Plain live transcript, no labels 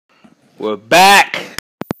We're back.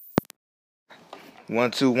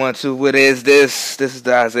 1 2 1 2. What is this? This is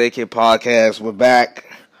the Isaiah Kid Podcast. We're back,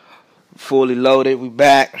 fully loaded. We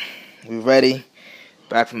back. We ready.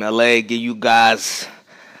 Back from LA. Give you guys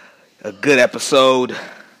a good episode.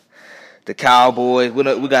 The Cowboys.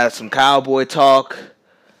 We got some Cowboy talk.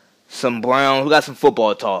 Some Browns. We got some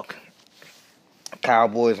football talk.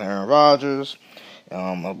 Cowboys and Aaron Rodgers.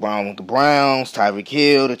 Brown with the Browns. Tyreek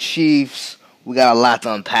Hill. The Chiefs. We got a lot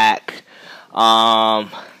to unpack.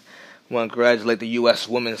 Want to congratulate the U.S.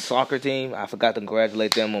 women's soccer team. I forgot to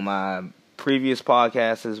congratulate them on my previous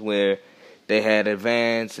podcasts where they had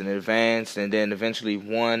advanced, and then eventually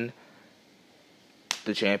won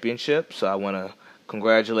the championship. So I want to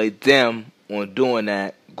congratulate them on doing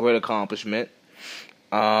that. Great accomplishment.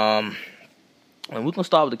 And we're going to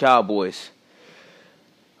start with the Cowboys.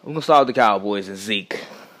 We're going to start with the Cowboys and Zeke.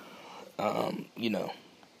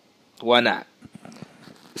 Why not?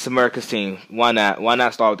 It's America's team. Why not? Why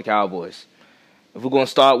not start with the Cowboys? If we're going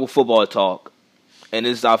to start with football talk, and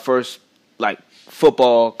this is our first,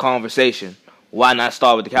 football conversation, why not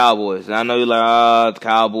start with the Cowboys? And I know you're like, the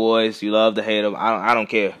Cowboys, you love to hate them. I don't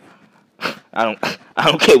care. I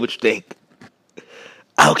don't care what you think.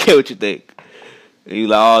 I don't care what you think. You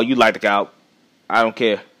like, you like the Cow. I don't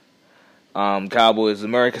care. Cowboys is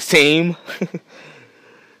America's team.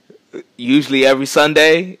 Usually every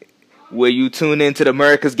Sunday, where you tune into the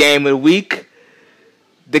America's Game of the Week,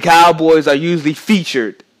 the Cowboys are usually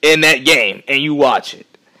featured in that game, and you watch it.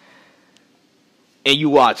 You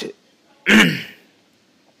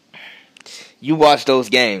watch those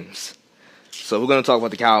games. So we're going to talk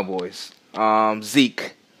about the Cowboys.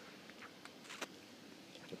 Zeke.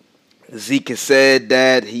 Zeke has said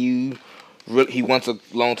that he wants a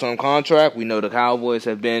long-term contract. We know the Cowboys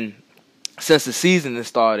have been, since the season has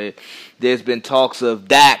started, there's been talks of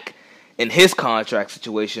Dak in his contract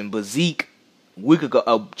situation, but Zeke,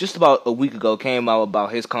 just about a week ago, came out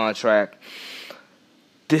about his contract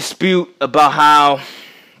dispute about how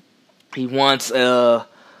he wants a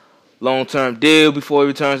long-term deal before he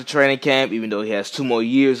returns to training camp, even though he has 2 more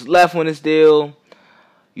years left on his deal.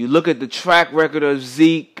 You look at the track record of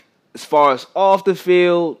Zeke as far as off the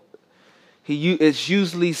field, it's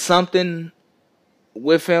usually something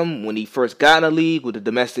with him when he first got in the league with the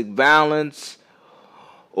domestic violence.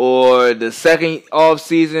 Or the second off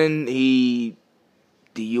season, he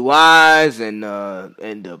DUIs and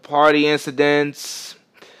the party incidents,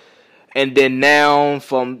 and then now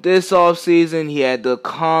from this off season, he had the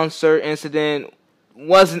concert incident.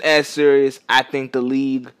 Wasn't as serious. I think the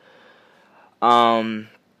league, going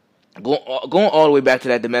all the way back to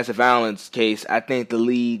that domestic violence case, I think the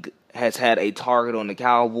league has had a target on the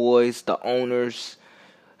Cowboys. The owners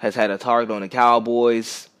has had a target on the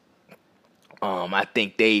Cowboys. I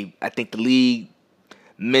think the league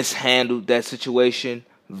mishandled that situation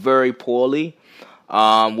very poorly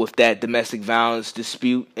with that domestic violence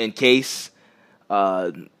dispute and case.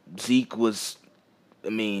 Zeke was,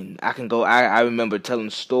 I remember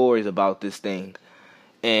telling stories about this thing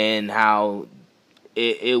and how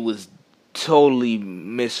it was totally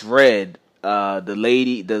misread. The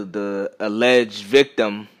lady, the alleged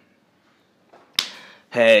victim,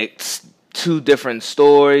 had 2 different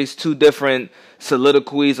stories, 2 different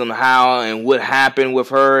soliloquies on how and what happened with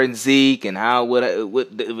her and Zeke and what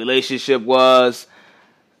the relationship was.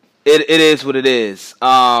 It is what it is.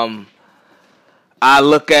 I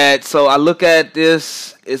look at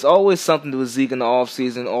this. It's always something with Zeke in the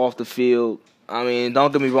offseason, off the field.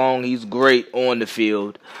 Don't get me wrong, he's great on the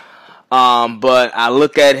field. But I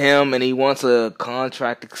look at him and he wants a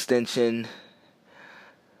contract extension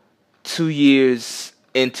 2 years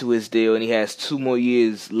into his deal, and he has 2 more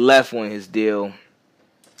years left on his deal.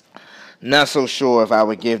 Not so sure if I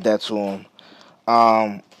would give that to him.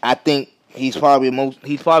 I think he's probably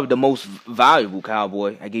the most valuable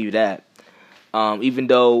Cowboy. I give you that. Even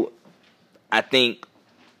though I think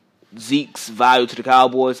Zeke's value to the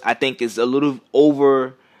Cowboys, I think is a little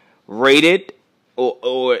overrated,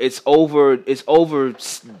 or it's over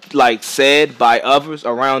said by others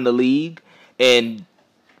around the league and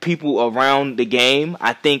people around the game.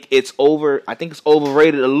 I think it's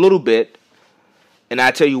overrated a little bit, and I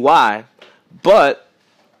tell you why. But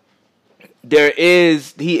you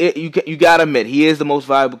gotta admit, he is the most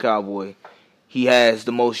valuable Cowboy. He has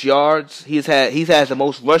the most yards. He has the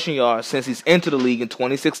most rushing yards since he's entered the league in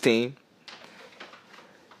 2016.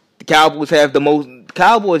 The Cowboys have the most.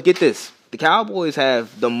 Get this. The Cowboys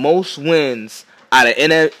have the most wins out of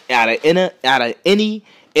any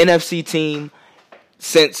NFC team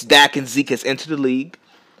since Dak and Zeke has entered the league.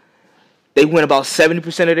 They win about 70%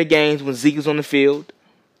 of their games when Zeke is on the field.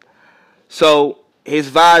 So his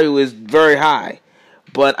value is very high,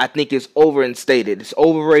 but I think it's overstated. It's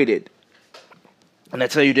overrated. And I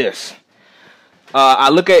tell you this. I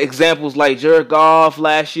look at examples like Jared Goff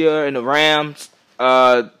last year in the Rams.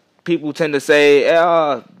 People tend to say,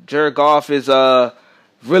 Jared Goff is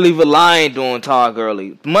really reliant on Todd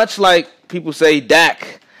Gurley. Much like people say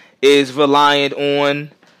Dak is reliant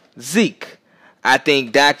on Zeke. I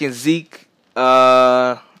think Dak and Zeke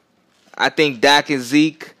are. I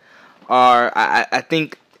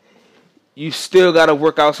think you still got to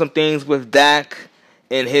work out some things with Dak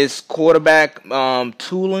and his quarterback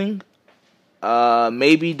tooling.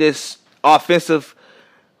 Maybe this offensive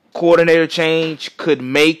coordinator change could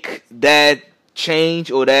make that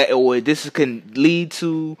change, or this can lead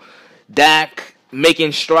to Dak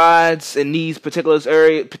making strides in these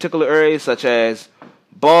particular areas, such as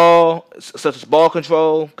ball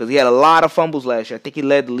control, because he had a lot of fumbles last year. I think he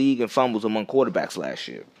led the league in fumbles among quarterbacks last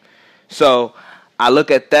year. So I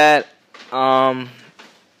look at that,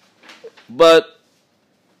 but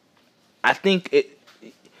I think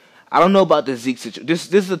I don't know about the Zeke situation.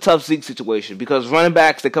 This is a tough Zeke situation because running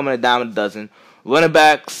backs, they come in a dime a dozen. Running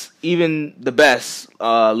backs, even the best,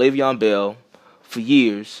 Le'Veon Bell, for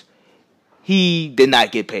years, he did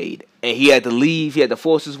not get paid. And he had to leave. He had to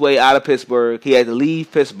force his way out of Pittsburgh. He had to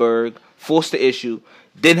leave Pittsburgh, force the issue.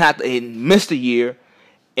 He missed a year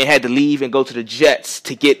and had to leave and go to the Jets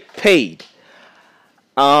to get paid.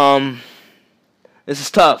 This is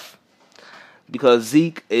tough because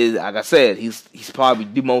Zeke is, like I said, he's probably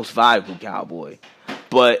the most valuable Cowboy.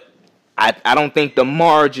 But I don't think the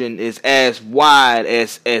margin is as wide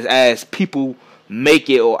as people make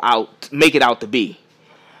it out to be.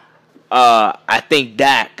 I think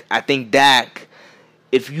Dak,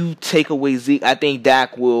 if you take away Zeke, I think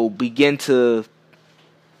Dak will begin to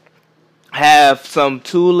have some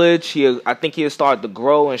toolage. I think he'll start to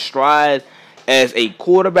grow and stride as a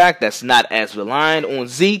quarterback that's not as reliant on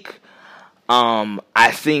Zeke. I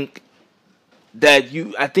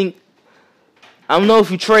don't know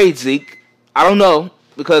if you trade Zeke. I don't know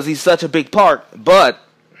because he's such a big part, but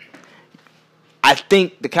I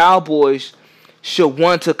think the Cowboys should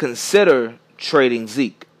want to consider trading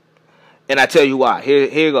Zeke. And I tell you why. Here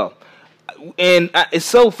you go. And it's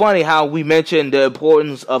so funny how we mentioned the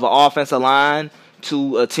importance of an offensive line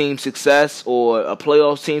to a team's success or a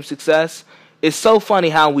playoff team's success. It's so funny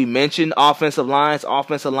how we mention offensive lines,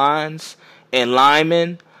 and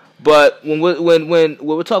linemen. But when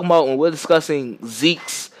we're talking about, when we're discussing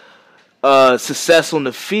Zeke's success on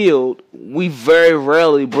the field, we very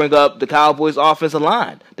rarely bring up the Cowboys' offensive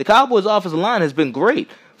line. The Cowboys' offensive line has been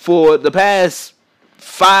great for the past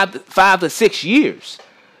 5 to 6 years.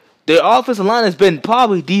 Their offensive line has been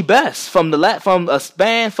probably the best from a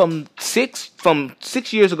span from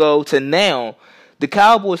 6 years ago to now. The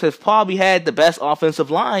Cowboys have probably had the best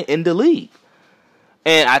offensive line in the league.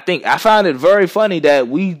 And I find it very funny that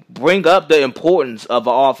we bring up the importance of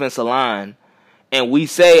an offensive line, and we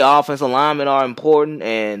say offensive linemen are important,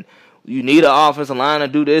 and you need an offensive line to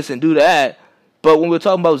do this and do that. But when we're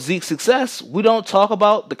talking about Zeke's success, we don't talk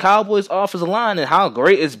about the Cowboys' offensive line and how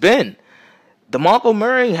great it's been. DeMarco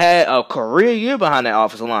Murray had a career year behind that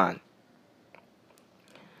offensive line.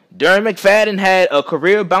 Darren McFadden had a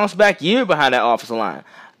career bounce-back year behind that offensive line.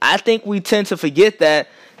 I think we tend to forget that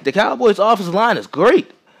the Cowboys' offensive line is great.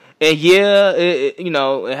 And yeah,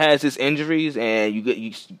 it has its injuries, and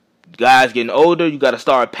you guys getting older, you got to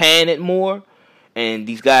start paying it more. And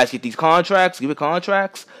these guys give it contracts.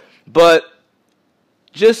 But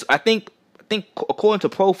I think according to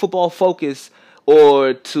Pro Football Focus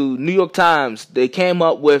or to New York Times, they came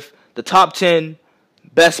up with the top 10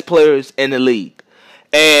 best players in the league.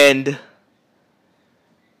 And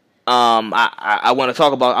I want to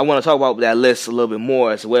talk about that list a little bit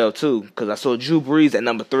more as well too, because I saw Drew Brees at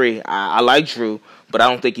number 3. I like Drew, but I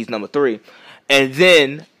don't think he's number 3. And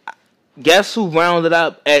then guess who rounded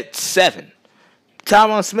up at 7?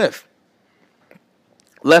 Tyron Smith,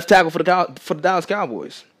 left tackle for the Dallas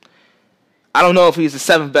Cowboys. I don't know if he's the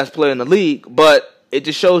 7th best player in the league, but it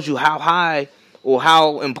just shows you how high or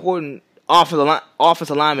how important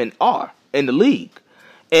offensive linemen are in the league.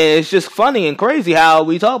 And it's just funny and crazy how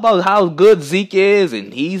we talk about how good Zeke is,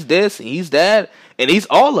 and he's this, and he's that, and he's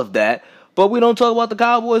all of that, but we don't talk about the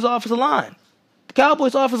Cowboys' offensive line. The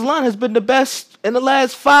Cowboys' offensive line has been the best in the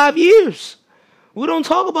last 5 years. We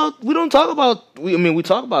talk about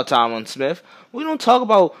Tyron Smith. We don't talk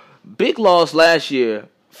about big loss last year.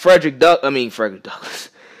 Frederick Douglass.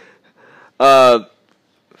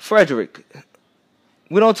 Frederick.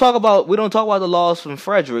 We don't talk about the loss from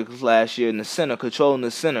Frederick last year in the center, controlling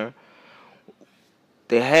the center.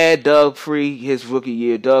 They had Doug Free his rookie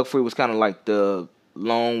year. Doug Free was kind of like the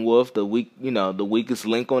lone wolf, the weakest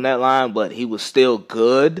link on that line, but he was still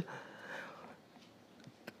good.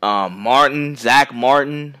 Zach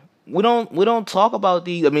Martin. We don't talk about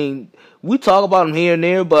these. I mean, we talk about them here and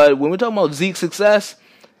there, but when we're talking about Zeke's success,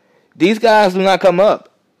 these guys do not come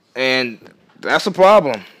up, and that's a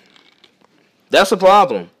problem. That's a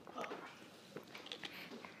problem.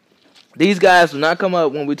 These guys do not come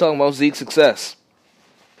up when we're talking about Zeke's success.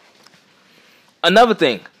 Another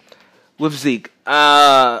thing with Zeke,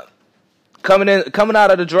 coming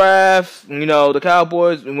out of the draft, the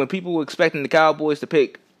Cowboys, when people were expecting the Cowboys to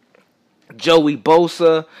pick Joey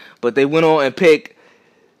Bosa, but they went on and picked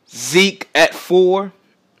Zeke at 4,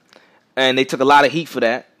 and they took a lot of heat for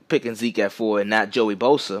that, picking Zeke at 4 and not Joey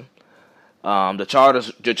Bosa.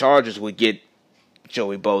 The Chargers would get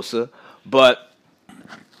Joey Bosa, but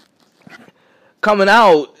coming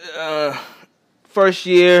out first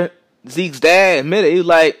year, Zeke's dad admitted, he was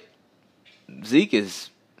like, Zeke is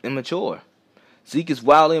immature. Zeke is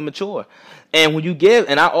wildly immature. And when you give,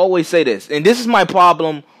 and I always say this, and this is my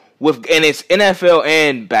problem and it's NFL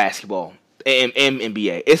and basketball and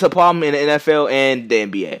NBA. It's a problem in the NFL and the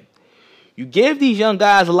NBA. You give these young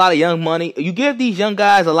guys a lot of young money. You give these young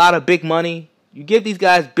guys a lot of big money. You give these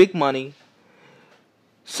guys big money.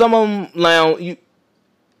 Some of them, now,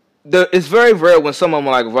 it's very rare when some of them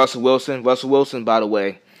are like Russell Wilson. Russell Wilson, by the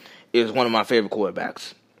way, is one of my favorite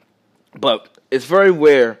quarterbacks. But it's very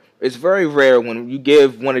rare. It's very rare when you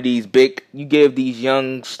give these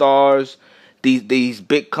young stars these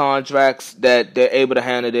big contracts that they're able to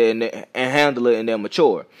handle it and they're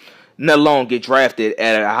mature. Let alone get drafted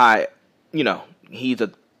at a high,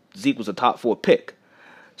 Zeke was a top 4 pick.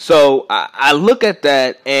 So I look at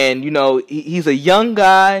that and, he's a young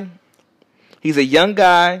guy. He's a young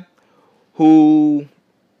guy who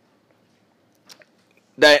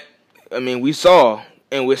we saw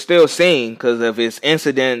and we're still seeing because of his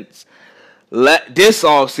incidents this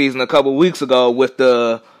offseason a couple weeks ago with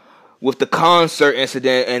the concert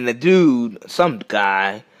incident and the dude, some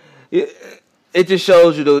guy. It just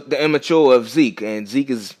shows you the immature of Zeke, and Zeke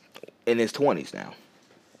is in his 20s now.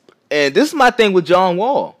 And this is my thing with John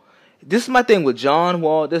Wall. This is my thing with John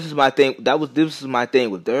Wall. This is my thing. This is my thing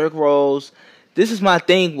with Derrick Rose. This is my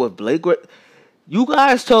thing with Blake Griffin. You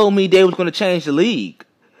guys told me they was going to change the league.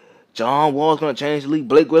 John Wall's going to change the league.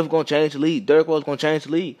 Blake Griffin's going to change the league. Derrick Rose going to change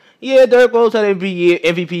the league. Yeah, Derrick Rose had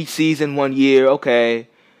MVP season 1 year. Okay.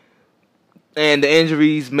 And the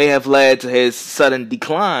injuries may have led to his sudden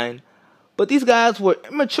decline. But these guys were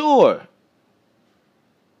immature.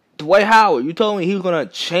 Dwight Howard, you told me he was going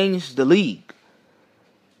to change the league.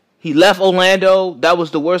 He left Orlando. That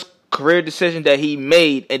was the worst career decision that he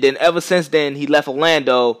made. And then ever since then, he left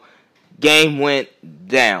Orlando. Game went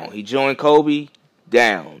down. He joined Kobe.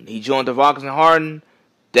 Down. He joined DeRozan and Harden.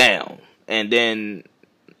 Down. And then,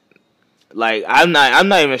 I'm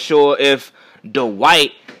not even sure if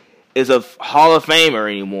Dwight is a Hall of Famer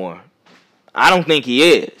anymore. I don't think he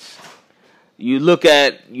is. You look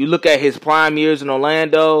at his prime years in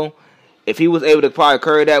Orlando. If he was able to probably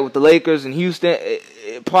carry that with the Lakers and Houston,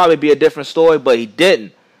 it'd probably be a different story, but he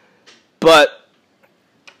didn't. But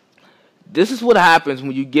this is what happens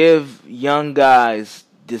when you give young guys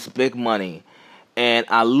this big money. And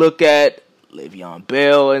I look at Le'Veon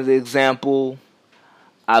Bell as an example.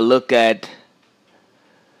 I look at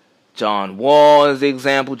John Wall as the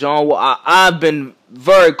example. John Wall, I've been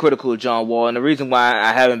very critical of John Wall, and the reason why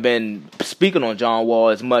I haven't been speaking on John Wall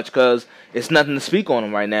as much because it's nothing to speak on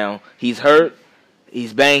him right now. He's hurt.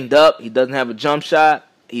 He's banged up. He doesn't have a jump shot.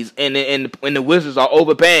 He's and the Wizards are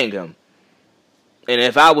overpaying him. And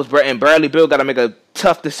if I was Bradley Beal, got to make a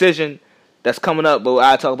tough decision that's coming up, but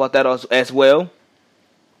I'll talk about that as well.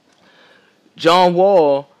 John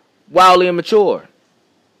Wall, wildly immature.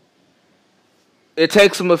 It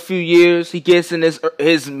takes him a few years. He gets in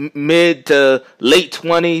his mid to late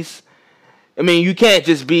 20s. I mean, you can't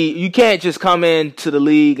just come into the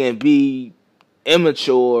league and be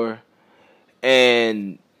immature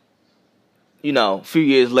and, a few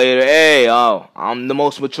years later, hey, I'm the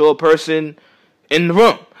most mature person in the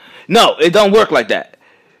room. No, it don't work like that.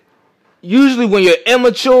 Usually when you're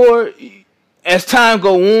immature, as time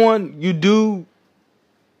go on, you do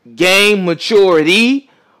gain maturity,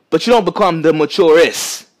 but you don't become the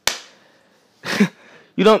maturest.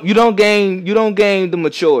 you don't gain the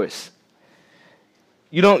maturest.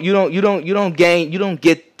 You don't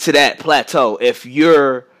get to that plateau if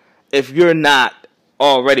you're not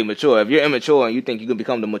already mature. If you're immature and you think you can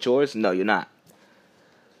become the maturest, no, you're not.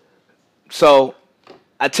 So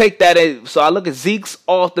I take that in. So I look at Zeke's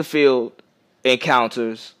off the field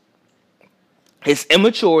encounters, his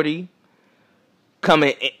immaturity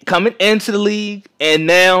coming into the league, and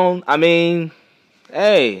now, I mean,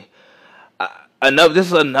 hey, this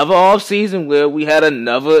is another offseason where we had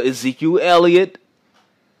another Ezekiel Elliott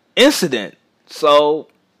incident. So,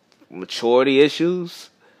 maturity issues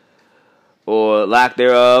or lack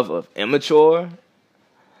thereof of immature.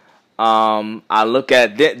 I look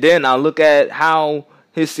at how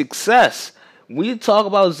his success. We talk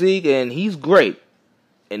about Zeke, and he's great,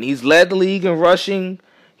 and he's led the league in rushing.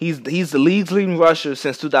 He's the league's leading rusher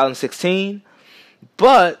since 2016.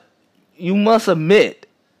 But you must admit,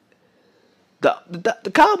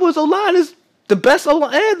 the Cowboys O-line is the best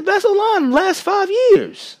O-line. They had the best O-line in the last 5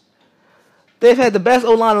 years. They've had the best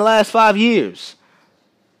O-line in the last 5 years.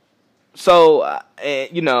 So,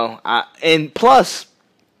 and plus,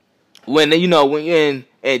 when you're in,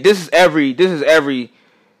 and this is everybody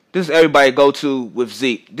go to with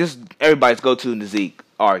Zeke. This is everybody's go to in the Zeke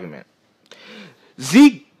argument.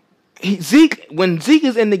 Zeke, when Zeke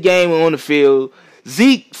is in the game and on the field,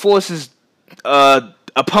 Zeke forces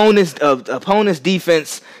opponent's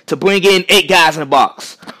defense to bring in 8 guys in the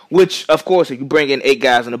box. Which, of course, if you bring in 8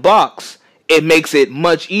 guys in the box, it makes it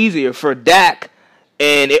much easier for Dak,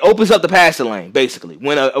 and it opens up the passing lane, basically.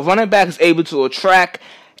 When a running back is able to attract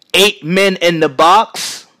 8 men in the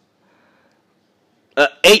box, an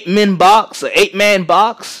 8-man box,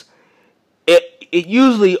 it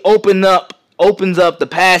usually opens up the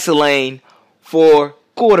passing lane for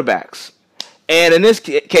quarterbacks. And in this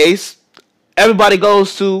case, everybody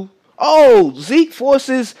goes to, Zeke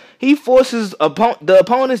forces the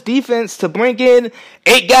opponent's defense to bring in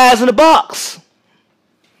 8 guys in the box.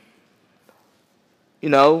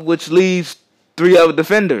 Which leaves 3 other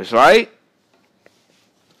defenders, right?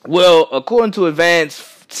 Well, according to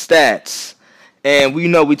advanced stats, and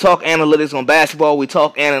we talk analytics on basketball, we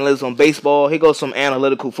talk analytics on baseball. Here goes some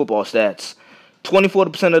analytical football stats.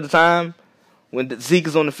 24% of the time, when Zeke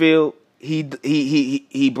is on the field,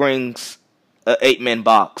 he brings an 8-man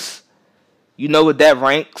box. You know what that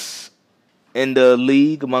ranks in the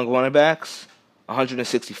league among running backs?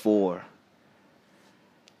 164.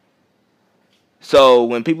 So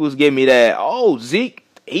when people was giving me that, Zeke,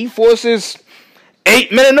 he forces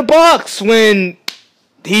 8 men in the box when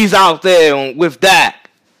he's out there with Dak.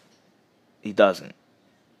 He doesn't.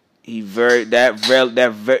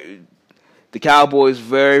 The Cowboys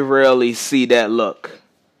very rarely see that look.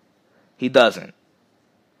 He doesn't.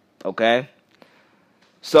 Okay?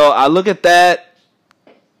 So I look at that.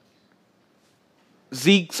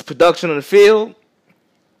 Zeke's production on the field.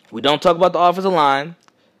 We don't talk about the offensive line.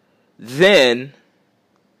 Then,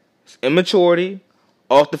 immaturity,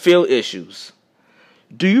 off the field issues.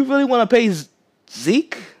 Do you really want to pay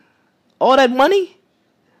Zeke all that money?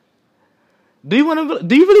 Do you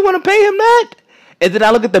really want to pay him that? And then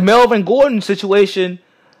I look at the Melvin Gordon situation.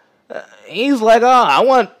 He's like, I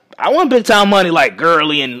want big time money like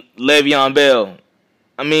Gurley and Le'Veon Bell.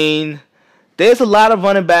 I mean, there's a lot of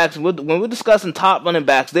running backs. When we're discussing top running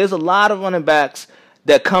backs, there's a lot of running backs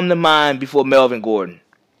that come to mind before Melvin Gordon.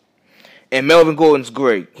 And Melvin Gordon's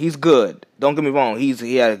great. He's good. Don't get me wrong.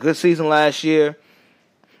 He had a good season last year.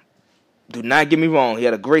 Do not get me wrong. He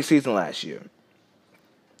had a great season last year.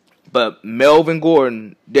 But Melvin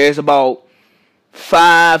Gordon, there's about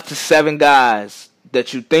 5 to 7 guys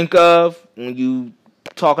that you think of when you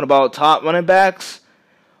talking about top running backs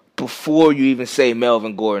before you even say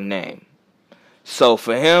Melvin Gordon's name. So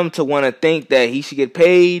for him to want to think that he should get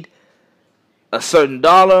paid a certain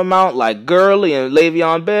dollar amount like Gurley and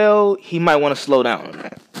Le'Veon Bell, he might want to slow down on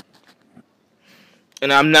that.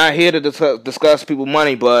 And I'm not here to discuss people's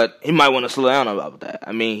money, but he might want to slow down about that.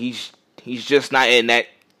 I mean, he's just not in that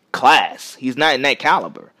class. He's not in that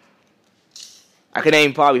caliber. I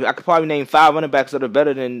could probably name 5 running backs that are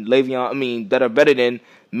better than that are better than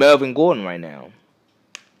Melvin Gordon right now.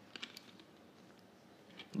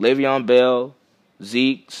 Le'Veon Bell,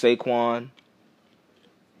 Zeke, Saquon,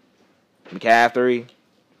 McCaffrey.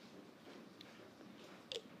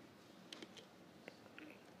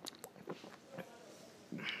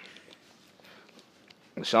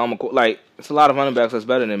 Sean McCoy, it's a lot of running backs that's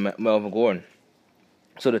better than Melvin Gordon.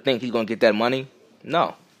 So to think he's going to get that money?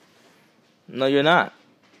 No, you're not.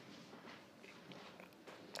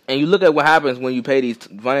 And you look at what happens when you pay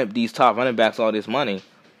these top running backs all this money.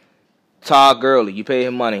 Todd Gurley, you pay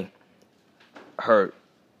him money, hurt.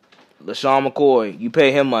 LaShawn McCoy, you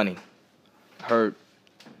pay him money, hurt.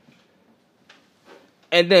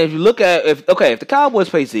 And then if you look at if the Cowboys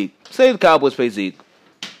pay Zeke, say the Cowboys pay Zeke,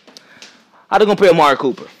 how they gonna pay Amari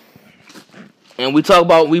Cooper? And we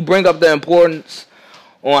bring up the importance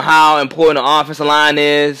on how important the offensive line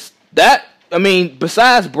is. That I mean,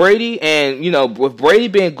 besides Brady and, with Brady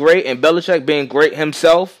being great and Belichick being great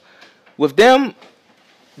himself, with them,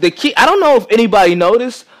 the key, I don't know if anybody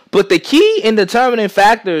noticed, but the key and determining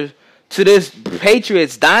factor to this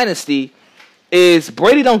Patriots dynasty is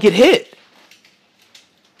Brady don't get hit.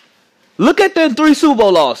 Look at their 3 Super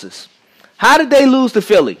Bowl losses. How did they lose to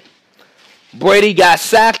Philly? Brady got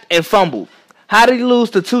sacked and fumbled. How did he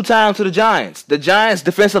lose the 2 times to the Giants? The Giants'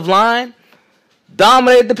 defensive line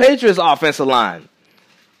dominated the Patriots' offensive line.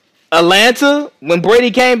 Atlanta, when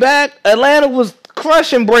Brady came back, Atlanta was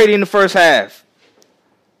crushing Brady in the first half.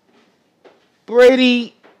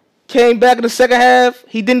 Brady came back in the second half.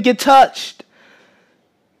 He didn't get touched.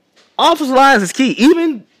 Offensive lines is key.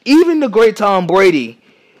 Even the great Tom Brady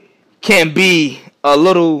can be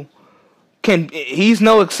he's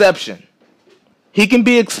no exception. He can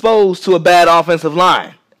be exposed to a bad offensive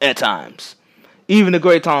line at times. Even the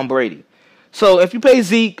great Tom Brady. So if you pay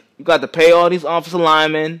Zeke, you got to pay all these offensive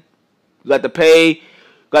linemen. You got to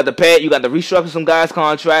restructure some guys'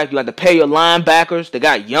 contract. You got to pay your linebackers.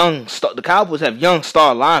 The Cowboys have young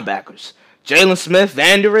star linebackers. Jalen Smith,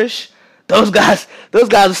 Van Der Esch. Those guys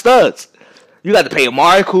are studs. You got to pay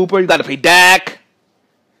Amari Cooper. You got to pay Dak.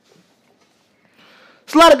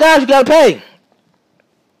 It's a lot of guys you got to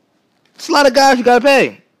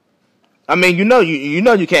pay. I mean,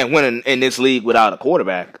 you can't win in this league without a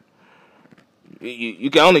quarterback. You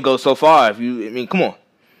can only go so far come on.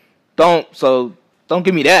 Don't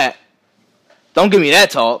give me that. Don't give me that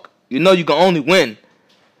talk. You can only win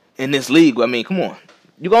in this league. I mean, come on.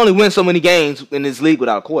 You can only win so many games in this league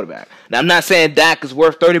without a quarterback. Now, I'm not saying Dak is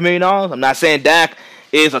worth $30 million. I'm not saying Dak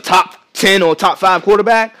is a top 10 or top 5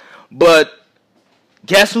 quarterback. But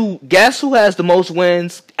guess who has the most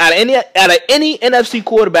wins out of any NFC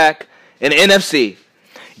quarterback in the NFC?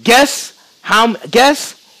 Guess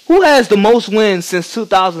who has the most wins since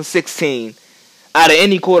 2016 out of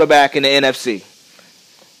any quarterback in the NFC?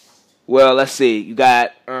 Well, let's see. You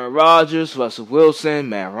got Aaron Rodgers, Russell Wilson,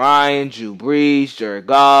 Matt Ryan, Drew Brees, Jared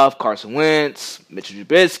Goff, Carson Wentz, Mitchell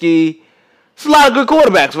Trubisky. It's a lot of good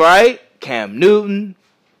quarterbacks, right? Cam Newton,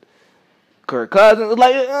 Kirk Cousins.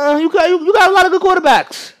 You got a lot of good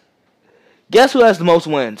quarterbacks. Guess who has the most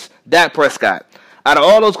wins? Dak Prescott. Out of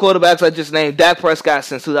all those quarterbacks I just named, Dak Prescott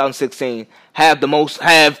since 2016 have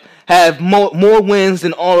more wins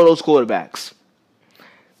than all of those quarterbacks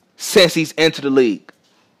since he's entered the league.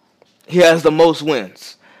 He has the most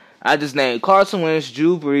wins. I just named Carson Wentz,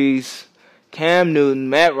 Drew Brees, Cam Newton,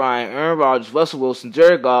 Matt Ryan, Aaron Rodgers, Russell Wilson,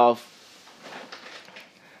 Jared Goff,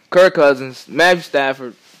 Kirk Cousins, Matthew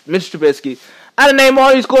Stafford, Mitch Trubisky. I done named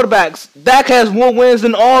all these quarterbacks. Dak has more wins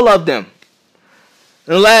than all of them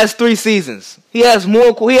in the last 3 seasons. He has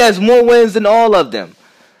more wins than all of them.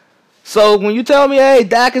 So when you tell me, hey,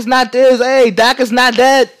 Dak is not this, hey, Dak is not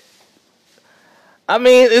that, I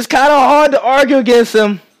mean, it's kind of hard to argue against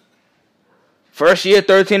him. First year,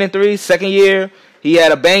 13-3. Second year, he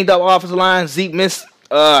had a banged-up offensive line. Zeke missed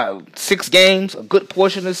 6 games, a good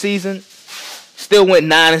portion of the season. Still went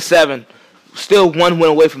 9-7. Still 1 win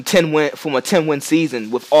away from a 10-win season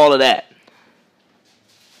with all of that.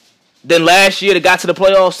 Then last year, they got to the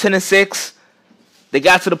playoffs 10-6. They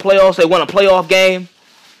got to the playoffs. They won a playoff game.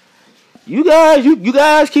 You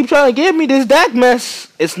guys keep trying to give me this Dak mess.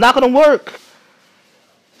 It's not going to work.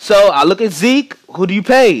 So I look at Zeke. Who do you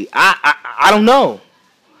pay? I don't know.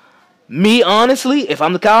 Me, honestly, if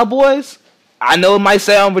I'm the Cowboys, I know it might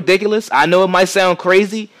sound ridiculous. I know it might sound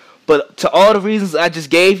crazy. But to all the reasons I just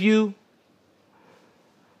gave you,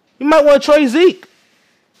 you might want to trade Zeke.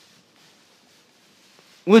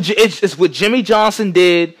 It's what Jimmy Johnson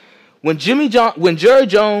did when Jerry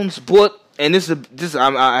Jones bought. And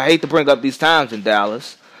I hate to bring up these times in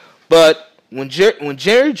Dallas, but when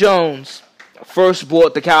Jerry Jones first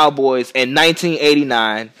bought the Cowboys in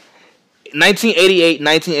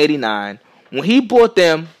 1988-1989, when he bought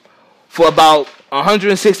them for about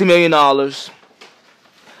 $160 million,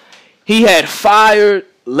 he had fired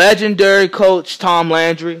legendary coach Tom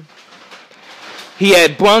Landry. He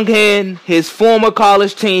had brung in his former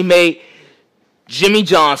college teammate Jimmy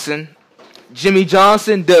Johnson. Jimmy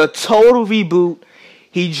Johnson did a total reboot.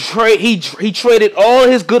 He traded all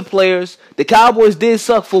his good players. The Cowboys did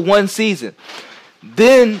suck for 1 season.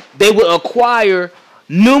 Then they would acquire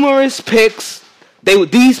numerous picks.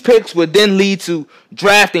 These picks would then lead to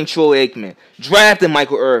drafting Troy Aikman, drafting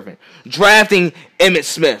Michael Irvin, drafting Emmitt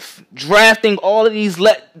Smith, drafting all of these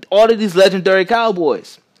legendary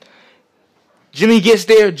Cowboys. Jimmy gets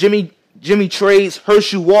there. Jimmy trades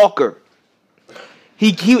Herschel Walker.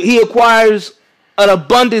 He acquires an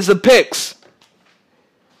abundance of picks.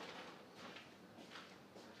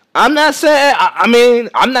 I'm not saying.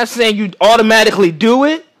 I'm not saying you automatically do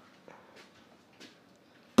it,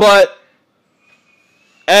 but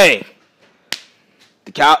hey,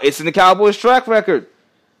 it's in the Cowboys' track record.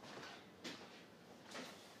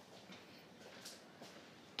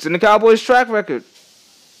 It's in the Cowboys' track record.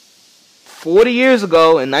 40 years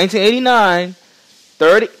ago, in 1989,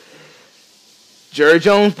 Jerry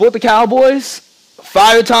Jones bought the Cowboys,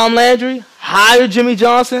 fired Tom Landry, hired Jimmy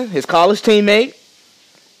Johnson, his college teammate.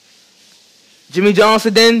 Jimmy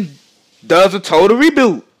Johnson then does a total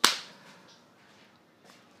reboot.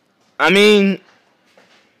 I mean,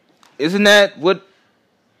 isn't that what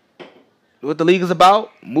the league is about?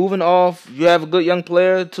 Moving off, you have a good young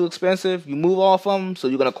player, too expensive, you move off them, so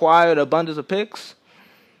you can acquire the abundance of picks.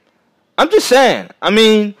 I'm just saying. I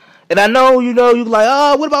mean, and I know, you're like,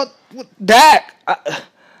 oh, what about Dak?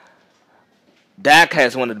 Dak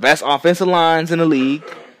has one of the best offensive lines in the league.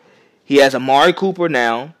 He has Amari Cooper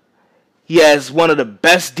now. He has one of the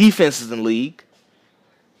best defenses in the league.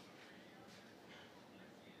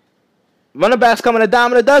 Running backs coming a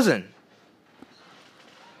dime and a dozen.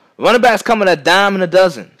 Running backs coming a dime and a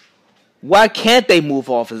dozen. Why can't they move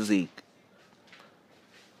off of Zeke?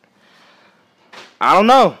 I don't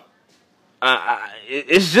know.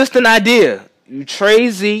 It's just an idea. You trade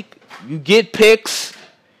Zeke, you get picks,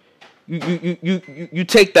 you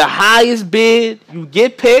take the highest bid, you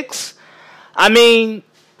get picks. I mean,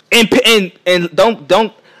 and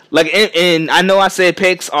don't like. And I know I said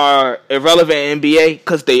picks are irrelevant in NBA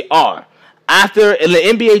because they are. After in the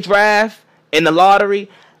NBA draft, in the lottery,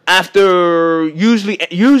 after usually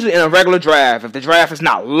in a regular draft, if the draft is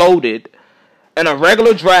not loaded, in a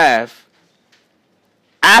regular draft.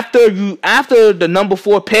 After the number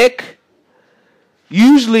 4 pick,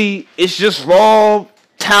 usually it's just raw,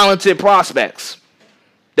 talented prospects.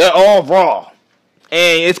 They're all raw,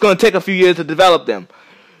 and it's going to take a few years to develop them.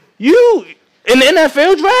 In the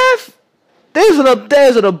NFL draft, there's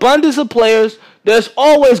an abundance of players. There's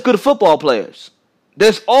always good football players.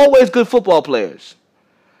 There's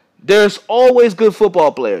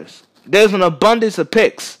an abundance of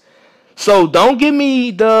picks. So don't give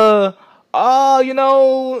me the I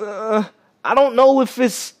don't know if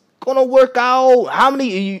it's gonna work out. How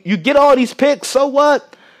many you get all these picks? So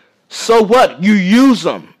what? You use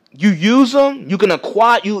them. You can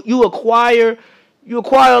acquire. You acquire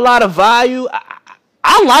a lot of value.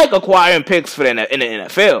 I like acquiring picks in the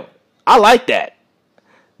NFL. I like that.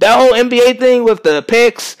 That whole NBA thing with the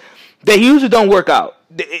picks, they usually don't work out.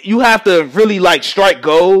 You have to really strike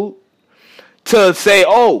gold to say,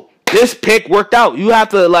 oh, this pick worked out. You have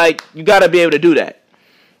to you got to be able to do that.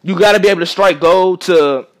 You got to be able to strike gold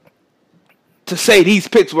to say these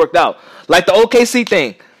picks worked out. Like the OKC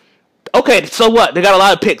thing. Okay, so what? They got a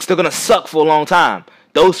lot of picks. They're going to suck for a long time.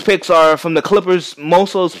 Those picks are from the Clippers.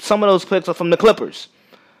 Some of those picks are from the Clippers.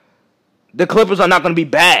 The Clippers are not going to be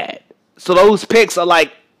bad. So those picks are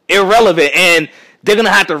irrelevant, and they're going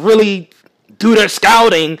to have to really do their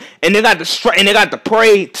scouting, and they got to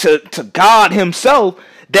pray to God himself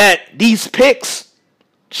that these picks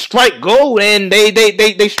strike gold, and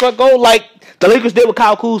they struck gold like the Lakers did with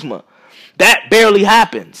Kyle Kuzma. That barely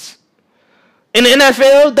happens. In the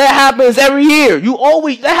NFL, that happens every year.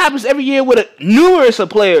 That happens every year with numerous of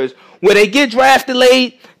players where they get drafted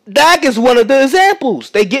late. Dak is one of the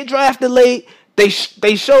examples. They get drafted late. They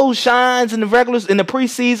show shines in the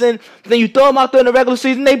preseason. Then you throw them out there in the regular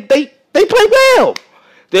season. They play well.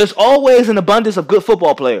 There's always an abundance of good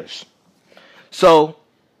football players. So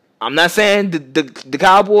I'm not saying the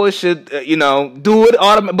Cowboys should, do it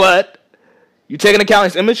automatically, but you take into account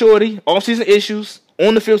his immaturity, off-season issues,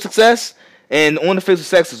 on-the-field success, and on-the-field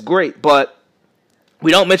success is great, but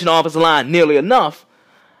we don't mention the offensive line nearly enough.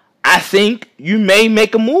 I think you may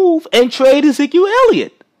make a move and trade Ezekiel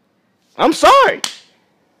Elliott. I'm sorry.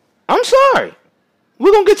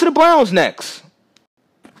 We're going to get to the Browns next.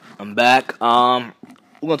 I'm back. We're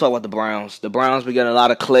going to talk about the Browns. The Browns been getting a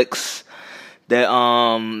lot of clicks. They've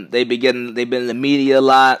been in the media a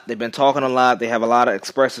lot. They've been talking a lot. They have a lot of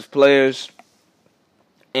expressive players,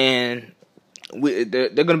 and they're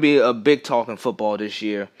going to be a big talk in football this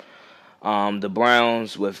year. The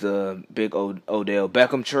Browns with the big Odell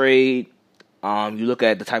Beckham trade. You look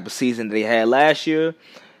at the type of season they had last year.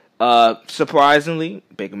 Surprisingly,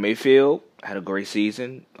 Baker Mayfield had a great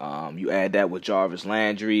season. You add that with Jarvis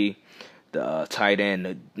Landry, the tight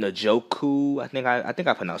end Njoku. I think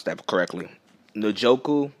I pronounced that correctly.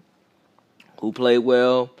 Njoku, who played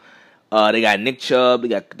well. They got Nick Chubb.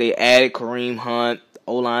 They added Kareem Hunt.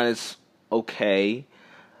 O-line is okay,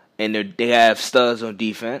 and they have studs on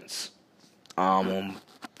defense. On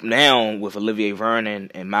now with Olivier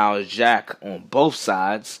Vernon and Miles Jack on both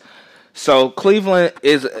sides. So Cleveland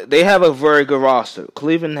they have a very good roster.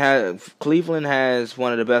 Cleveland has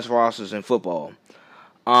one of the best rosters in football.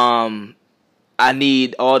 I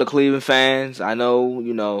need all the Cleveland fans. I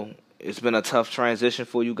know, it's been a tough transition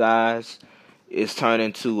for you guys. It's turned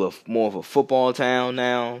into more of a football town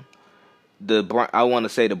now. I want to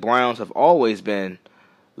say the Browns have always been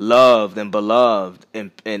loved and beloved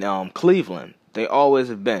in Cleveland. They always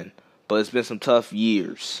have been, but it's been some tough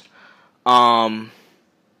years. Y'all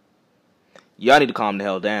need to calm the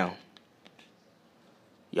hell down.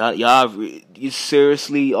 You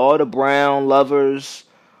seriously, all the Brown lovers,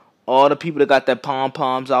 all the people that got their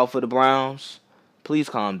pom-poms out for the Browns, please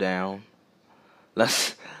calm down.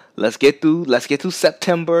 Let's get through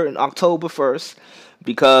September and October first,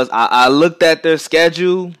 because I looked at their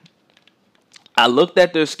schedule.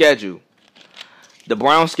 The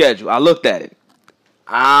Browns schedule. I looked at it.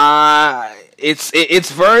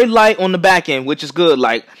 It's very light on the back end, which is good.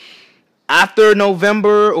 Like, after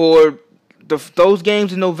November or those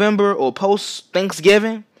games in November or post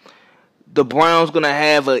Thanksgiving, the Browns gonna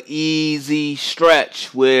have an easy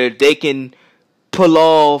stretch where they can pull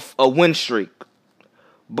off a win streak.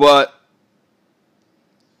 But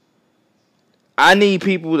I need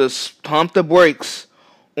people to pump the brakes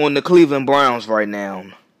on the Cleveland Browns right now.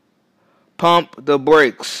 Pump the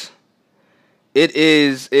brakes.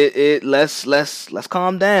 Let's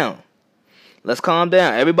calm down. Let's calm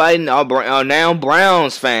down. Everybody are now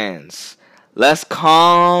Browns fans. Let's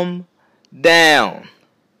calm down.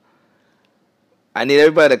 I need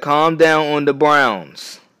everybody to calm down on the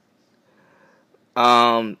Browns.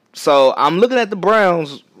 So I'm looking at the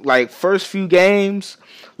Browns, like, first few games,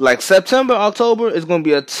 like September, October is going to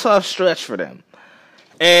be a tough stretch for them.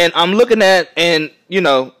 And I'm looking at, they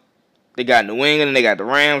got New England, they got the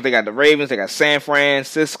Rams, they got the Ravens, they got San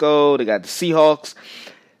Francisco, they got the Seahawks.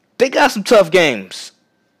 They got some tough games.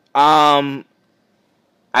 I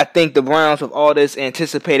think the Browns, with all this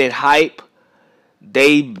anticipated hype,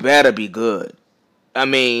 they better be good. I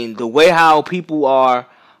mean, the way how people are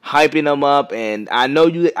hyping them up, and I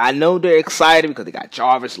know they're excited because they got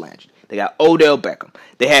Jarvis Landry, they got Odell Beckham,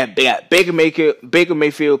 they got Baker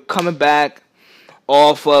Mayfield coming back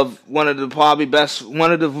off of one of the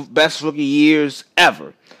best rookie years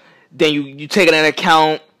ever. Then you take into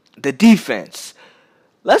account the defense.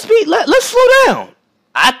 Let's slow down.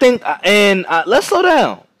 Let's slow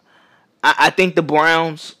down. I think the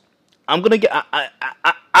Browns. I'm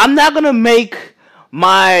not gonna make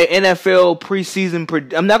my NFL preseason.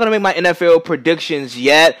 I'm not gonna make my NFL predictions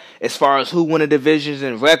yet, as far as who win the divisions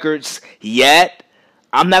and records yet.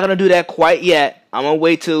 I'm not gonna do that quite yet. I'm gonna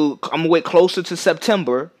wait closer to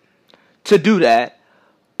September to do that.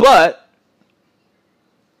 But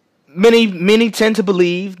many tend to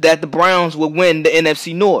believe that the Browns will win the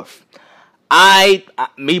NFC North.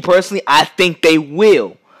 Me personally, I think they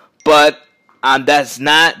will, but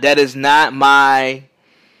that is not my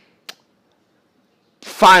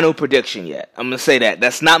final prediction yet. I'm gonna say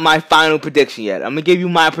that's not my final prediction yet. I'm gonna give you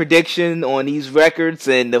my prediction on these records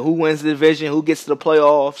and who wins the division, who gets to the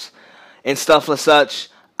playoffs, and stuff like such.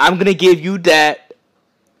 I'm gonna give you that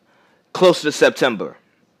closer to September.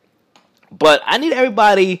 But I need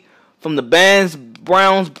everybody from the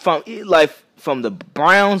Browns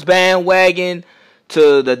bandwagon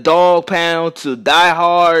to the dog pound to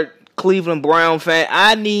diehard Cleveland Brown fan.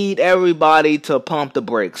 I need everybody to pump the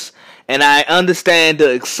brakes. And I understand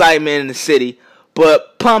the excitement in the city,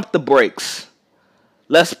 but pump the brakes.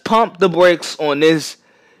 Let's pump the brakes on this.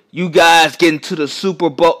 You guys getting to the Super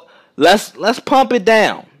Bowl. Let's pump it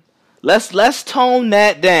down. Let's tone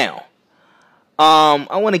that down.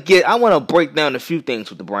 I want to break down a few things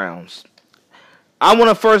with the Browns. I want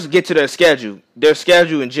to first get to their schedule. Their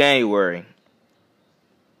schedule in January.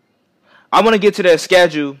 I want to get to their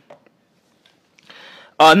schedule.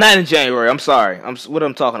 Not in January. I'm sorry. What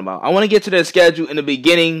I'm talking about. I want to get to their schedule in the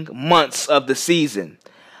beginning months of the season.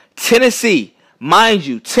 Tennessee, mind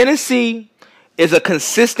you, Tennessee is a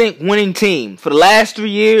consistent winning team. For the last 3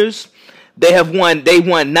 years, they went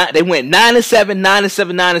 9-7, 9-7,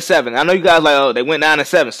 9-7. I know you guys are like, oh, they went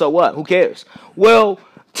 9-7. So what? Who cares? Well,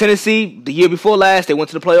 Tennessee, the year before last, they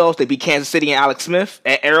went to the playoffs. They beat Kansas City and Alex Smith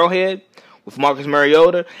at Arrowhead with Marcus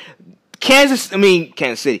Mariota. Kansas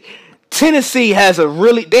City. Tennessee have a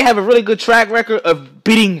really good track record of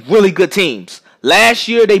beating really good teams. Last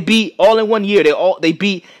year they beat all in 1 year. They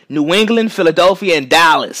beat New England, Philadelphia, and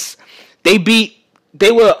Dallas. Those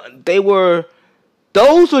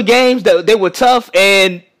were games that they were tough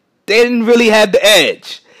and they didn't really have the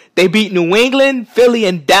edge. They beat New England, Philly,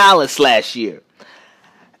 and Dallas last year.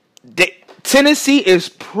 Tennessee is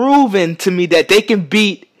proven to me that they can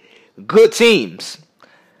beat good teams.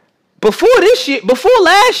 Before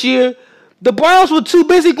last year, the Browns were too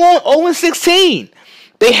busy going 0-16.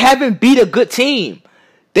 They haven't beat a good team.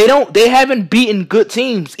 They haven't beaten good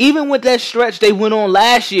teams. Even with that stretch they went on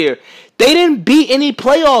last year, they didn't beat any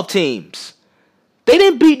playoff teams. They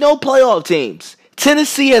didn't beat no playoff teams.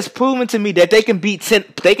 Tennessee has proven to me that they can beat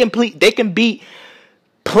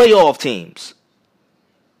playoff teams.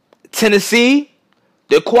 Tennessee,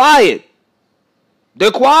 they're quiet. They're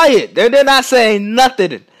quiet. They're not saying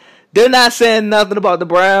nothing. They're not saying nothing about the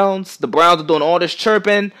Browns. The Browns are doing all this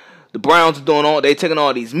chirping. The Browns are doing they're taking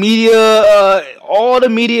all these media, all the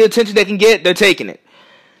media attention they can get. They're taking it.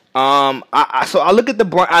 So I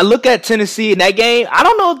look at Tennessee in that game. I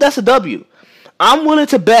don't know if that's a W. I'm willing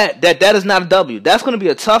to bet that is not a W. That's going to be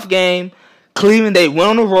a tough game. Cleveland, they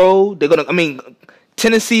went on the road.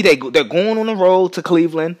 Tennessee, they're going on the road to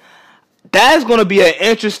Cleveland. That's going to be an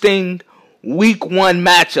interesting week 1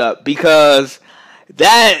 matchup because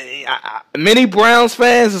many Browns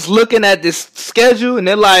fans is looking at this schedule and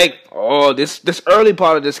they're like, oh, this early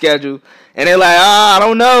part of the schedule, and they're like, I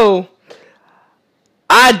don't know.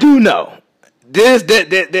 I do know this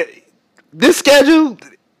schedule.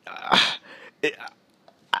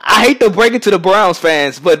 I hate to break it to the Browns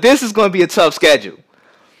fans, but this is going to be a tough schedule.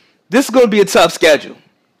 This is going to be a tough schedule.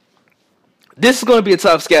 This is going to be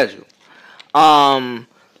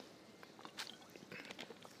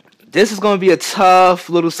a tough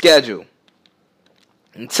little schedule.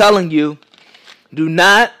 I'm telling you, do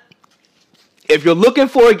not, if you're looking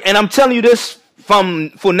for, and I'm telling you this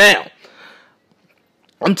for now,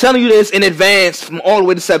 I'm telling you this in advance from all the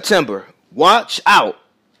way to September. Watch out.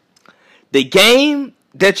 The game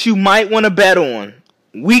that you might want to bet on,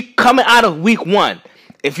 coming out of week 1,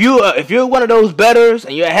 if you're one of those bettors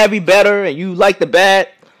and you're a heavy bettor and you like to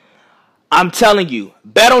bet, I'm telling you,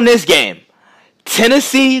 bet on this game.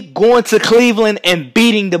 Tennessee going to Cleveland and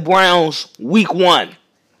beating the Browns week 1.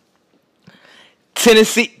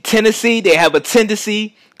 Tennessee, they have a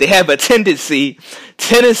tendency.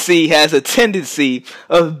 Tennessee has a tendency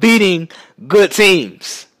of beating good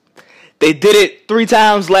teams. They did it 3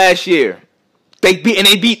 times last year. They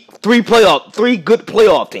beat 3 good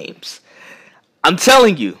playoff teams. I'm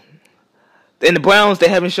telling you. And the Browns, they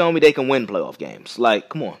haven't shown me they can win playoff games. Like,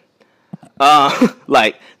 come on.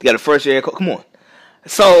 They got a first year coach. Come on.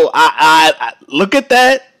 So I look at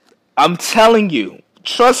that. I'm telling you,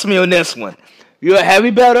 trust me on this one. You're a heavy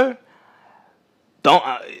bettor. Don't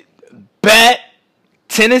bet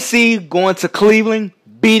Tennessee going to Cleveland,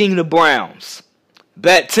 beating the Browns.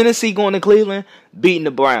 Bet Tennessee going to Cleveland, beating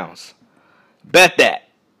the Browns. Bet that.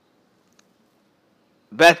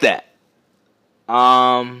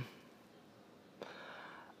 I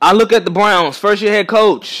look at the Browns, first year head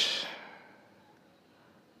coach.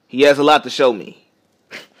 He has a lot to show me.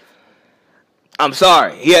 I'm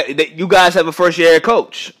sorry. You guys have a first year head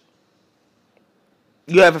coach.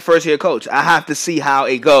 You have a first year coach. I have to see how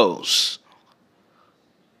it goes.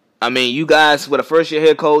 I mean, you guys with a first year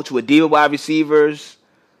head coach, with diva wide receivers,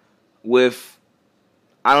 with,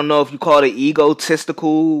 I don't know if you call it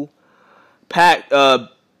egotistical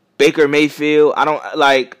Baker Mayfield. I don't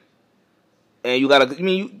like, and you gotta.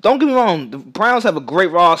 Don't get me wrong. The Browns have a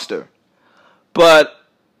great roster, but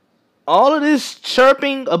all of this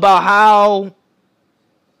chirping about how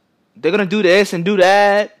they're gonna do this and do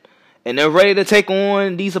that, and they're ready to take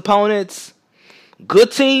on these opponents.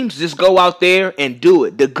 Good teams just go out there and do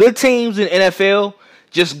it. The good teams in NFL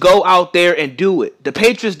just go out there and do it. The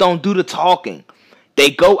Patriots don't do the talking.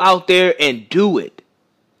 They go out there and do it.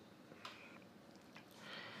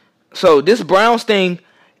 So this Browns thing,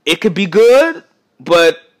 it could be good,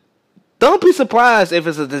 but don't be surprised if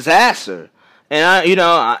it's a disaster. And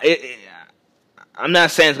I'm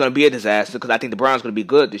not saying it's going to be a disaster because I think the Browns are going to be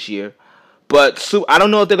good this year. But I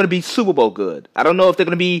don't know if they're going to be Super Bowl good. I don't know if they're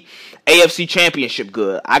going to be AFC Championship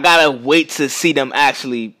good. I got to wait to see them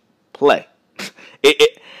actually play.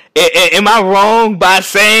 Am I wrong by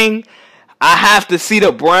saying I have to see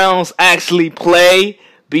the Browns actually play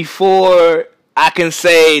before I can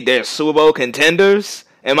say they're Super Bowl contenders?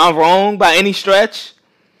 Am I wrong by any stretch?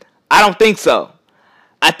 I don't think so.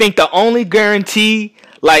 I think the only guarantee,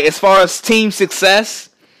 like as far as team success,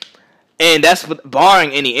 and that's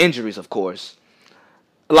barring any injuries, of course,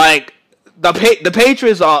 like the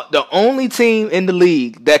Patriots are the only team in the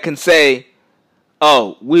league that can say,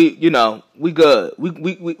 "Oh, we good.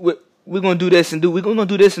 We're gonna do this and we're gonna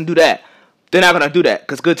do this and do that." They're not gonna do that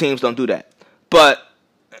because good teams don't do that. But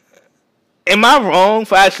am I wrong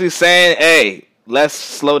for actually saying, "Hey, let's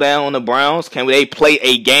slow down on the Browns. Can they play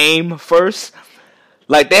a game first?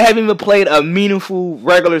 Like, they haven't even played a meaningful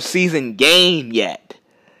regular season game yet.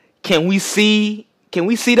 Can we see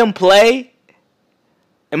them play?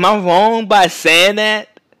 Am I wrong by saying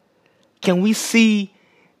that? Can we see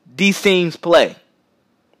these teams play?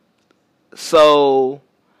 So,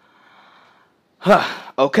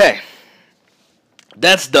 okay.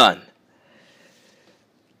 That's done.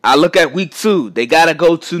 I look at week 2. They got to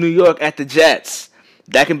go to New York at the Jets.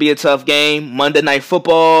 That can be a tough game. Monday Night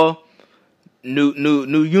Football. New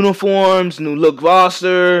uniforms, new look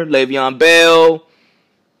roster, Le'Veon Bell.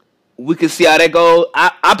 We can see how that goes.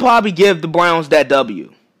 I probably give the Browns that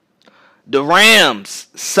W. The Rams,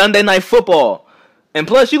 Sunday Night Football. And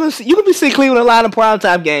plus, you can be seeing Cleveland a lot of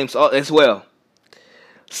primetime games as well.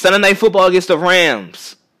 Sunday Night Football against the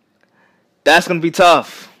Rams. That's going to be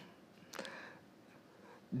tough.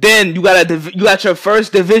 Then you got your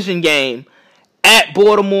first division game at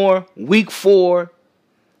Baltimore, week 4.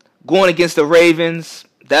 Going against the Ravens,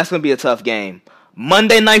 that's going to be a tough game.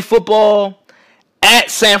 Monday Night Football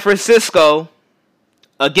at San Francisco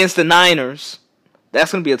against the Niners.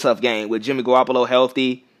 That's going to be a tough game with Jimmy Garoppolo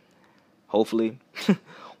healthy, hopefully.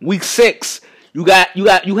 Week 6, you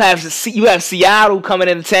have Seattle coming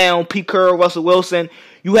into town. Pete Carroll, Russell Wilson,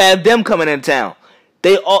 you have them coming into town.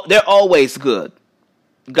 They're always good.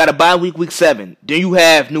 You got a bye week 7. Then you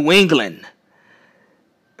have New England.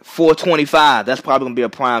 4:25. That's probably going to be a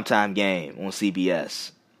primetime game on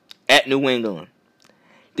CBS. At New England.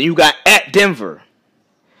 Then you got at Denver.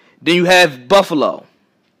 Then you have Buffalo.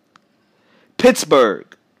 Pittsburgh.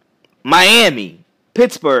 Miami.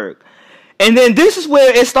 Pittsburgh. And then this is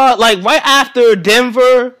where it starts, like right after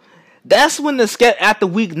Denver. That's when after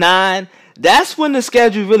week 9. That's when the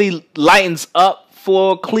schedule really lightens up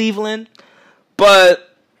for Cleveland. But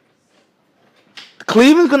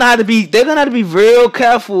Cleveland's they're gonna have to be real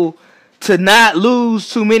careful to not lose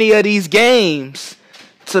too many of these games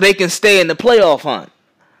so they can stay in the playoff hunt.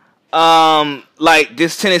 Like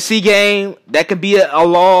this Tennessee game, that could be a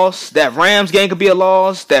loss. That Rams game could be a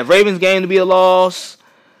loss. That Ravens game could be a loss.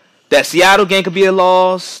 That Seattle game could be a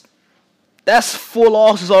loss. That's 4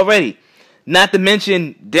 losses already. Not to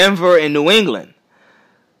mention Denver and New England.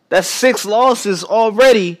 That's 6 losses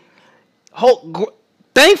already.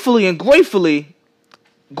 Thankfully and gratefully,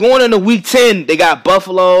 going into week 10, they got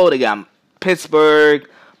Buffalo, they got Pittsburgh,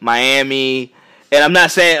 Miami, and I'm not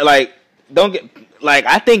saying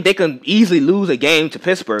I think they can easily lose a game to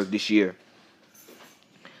Pittsburgh this year.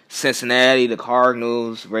 Cincinnati, the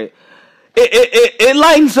Cardinals, right? It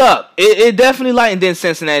lightens up. It definitely lightens in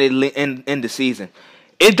Cincinnati in the season.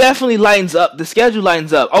 It definitely lightens up. The schedule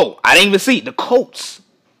lightens up. Oh, I didn't even see the Colts.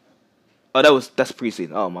 Oh, that's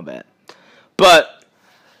preseason. Oh, my bad. But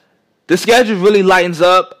the schedule really lightens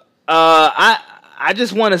up. I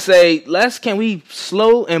just want to say, can we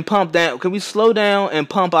slow and pump down? Can we slow down and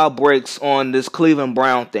pump our brakes on this Cleveland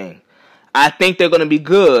Brown thing? I think they're going to be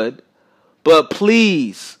good, but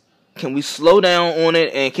please, can we slow down on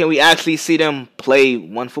it, and can we actually see them play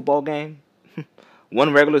one football game?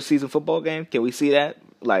 One regular season football game? Can we see that?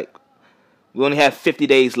 Like, we only have 50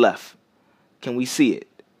 days left. Can we see it?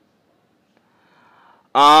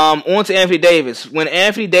 On to Anthony Davis. When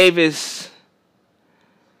Anthony Davis,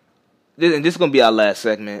 this is going to be our last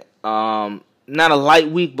segment. Not a light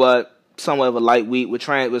week, but somewhat of a light week. We're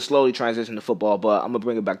slowly transitioning to football, but I'm going to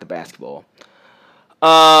bring it back to basketball.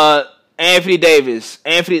 Anthony Davis.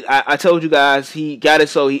 I told you guys, he got it.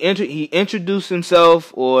 So he introduced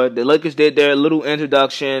himself, or the Lakers did their little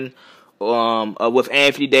introduction with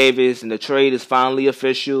Anthony Davis, and the trade is finally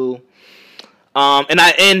official.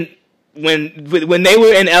 When they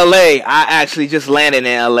were in LA, I actually just landed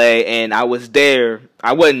in LA, and I was there.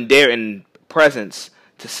 I wasn't there in presence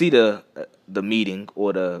to see the meeting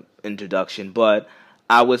or the introduction, but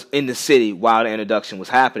I was in the city while the introduction was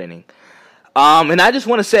happening. And I just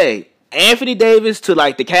want to say, Anthony Davis, to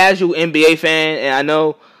like the casual NBA fan, and I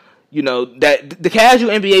know, that the casual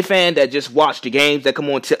NBA fan that just watch the games that come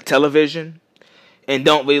on television and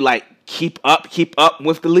don't really like keep up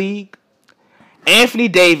with the league. Anthony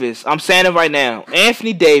Davis, I'm saying it right now,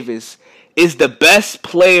 Anthony Davis is the best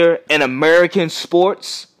player in American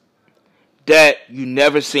sports that you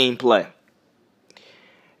never seen play.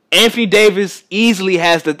 Anthony Davis easily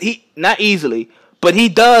has not easily, but he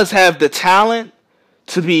does have the talent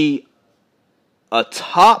to be a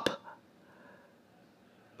top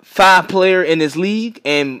 5 player in this league,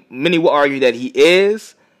 and many will argue that he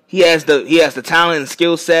is. He has the talent and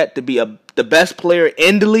skill set to be the best player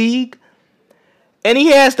in the league. And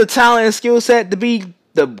he has the talent and skill set to be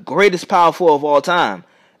the greatest power forward of all time.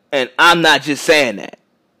 And I'm not just saying that.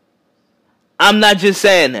 I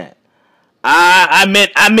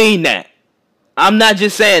mean that. I'm not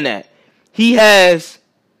just saying that. He has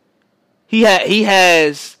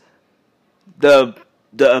the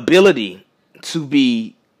ability to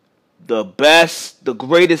be the best, the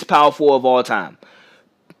greatest power forward of all time.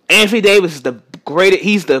 Anthony Davis is the greatest.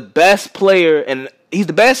 He's the best player, and he's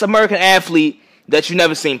the best American athlete that you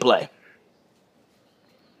never seen play.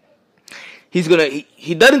 He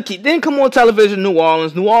didn't come on television in New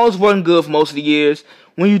Orleans. New Orleans wasn't good for most of the years.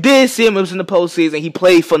 When you did see him, it was in the postseason. He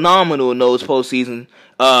played phenomenal in those postseason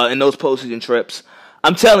trips.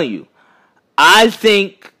 I'm telling you, I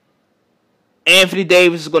think Anthony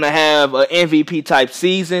Davis is going to have an MVP type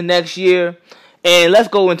season next year. And let's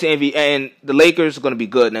go into MVP. And the Lakers are going to be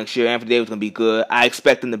good next year. Anthony Davis is going to be good. I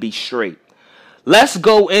expect him to be straight. Let's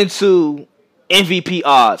go into MVP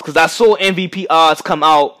odds, because I saw MVP odds come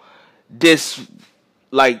out this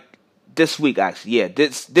week, actually. Yeah,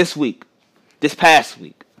 this week. This past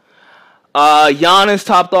week. Giannis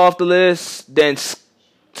topped off the list. Then,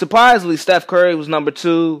 surprisingly, Steph Curry was number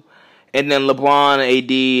 2. And then LeBron,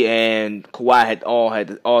 AD, and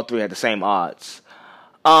Kawhi all three had the same odds.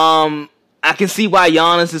 I can see why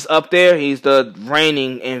Giannis is up there. He's the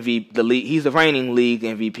reigning MVP. He's the reigning league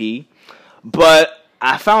MVP. But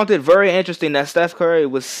I found it very interesting that Steph Curry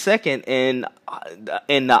was second in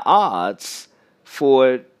the odds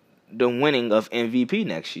for the winning of MVP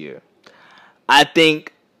next year. I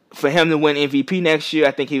think for him to win MVP next year,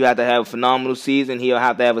 I think he'll have to have a phenomenal season. He'll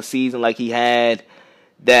have to have a season like he had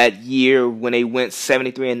that year when they went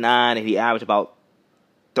 73-9 and he averaged about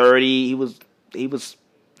 30. He was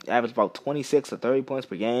averaged about 26 or 30 points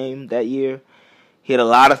per game that year. He had a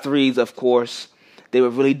lot of threes, of course. They were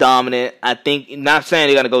really dominant. I think, not saying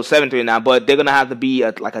they're going to go 7-3 but they're going to have to be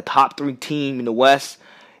a top 3 team in the West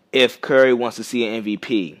if Curry wants to see an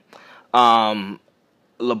MVP.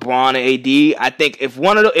 LeBron and AD, I think if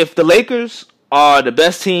the Lakers are the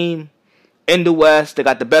best team in the West, they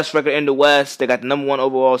got the best record in the West, they got the number 1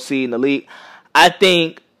 overall seed in the league, I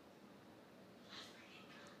think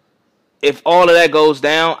if all of that goes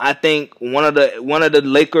down, I think one of the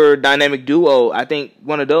Laker dynamic duo, I think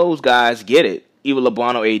one of those guys get it, either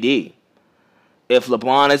LeBron or AD. If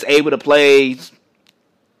LeBron is able to play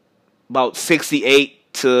about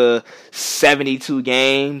 68 to 72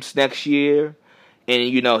 games next year, and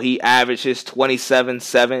he averages 27,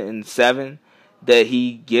 7, and 7 that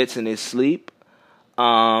he gets in his sleep,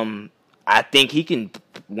 I think he can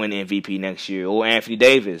win MVP next year, or Anthony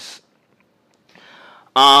Davis.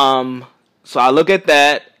 So I look at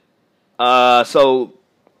that. So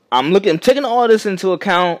I'm taking all this into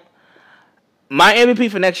account. My MVP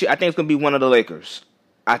for next year, I think it's going to be one of the Lakers.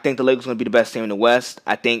 I think the Lakers are going to be the best team in the West.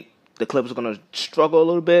 I think the Clippers are going to struggle a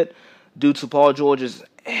little bit due to Paul George's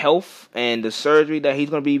health and the surgery that he's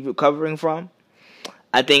going to be recovering from.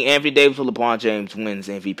 I think Anthony Davis or LeBron James wins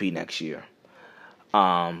MVP next year.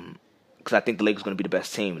 Because I think the Lakers are going to be the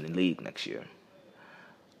best team in the league next year.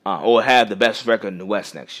 Or have the best record in the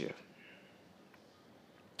West next year.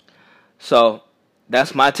 So,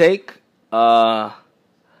 that's my take.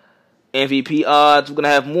 MVP odds. We're going to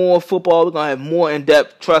have more football. We're going to have more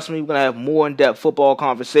in-depth, trust me, we're going to have more in-depth football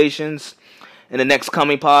conversations in the next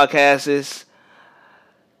coming podcasts.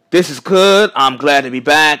 This is good. I'm glad to be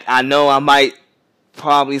back. I know I might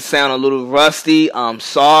probably sound a little rusty. I'm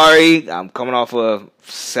sorry. I'm coming off a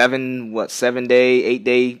 8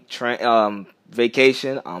 day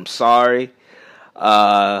vacation. I'm sorry.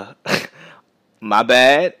 My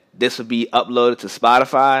bad. This will be uploaded to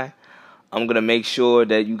Spotify. I'm gonna make sure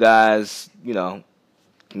that you guys,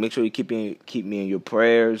 make sure you keep me in your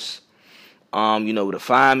prayers. Where to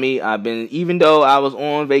find me. Even though I was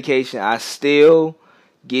on vacation, I still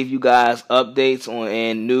give you guys updates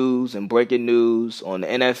and news and breaking news on the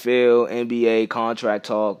NFL, NBA contract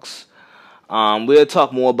talks. We'll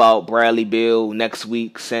talk more about Bradley Beal next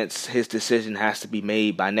week, since his decision has to be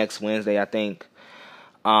made by next Wednesday, I think.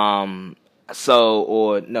 Today's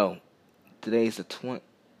the 20th.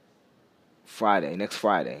 Next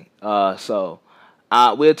Friday.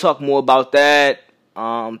 We'll talk more about that.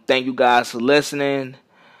 Thank you guys for listening,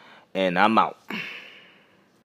 and I'm out.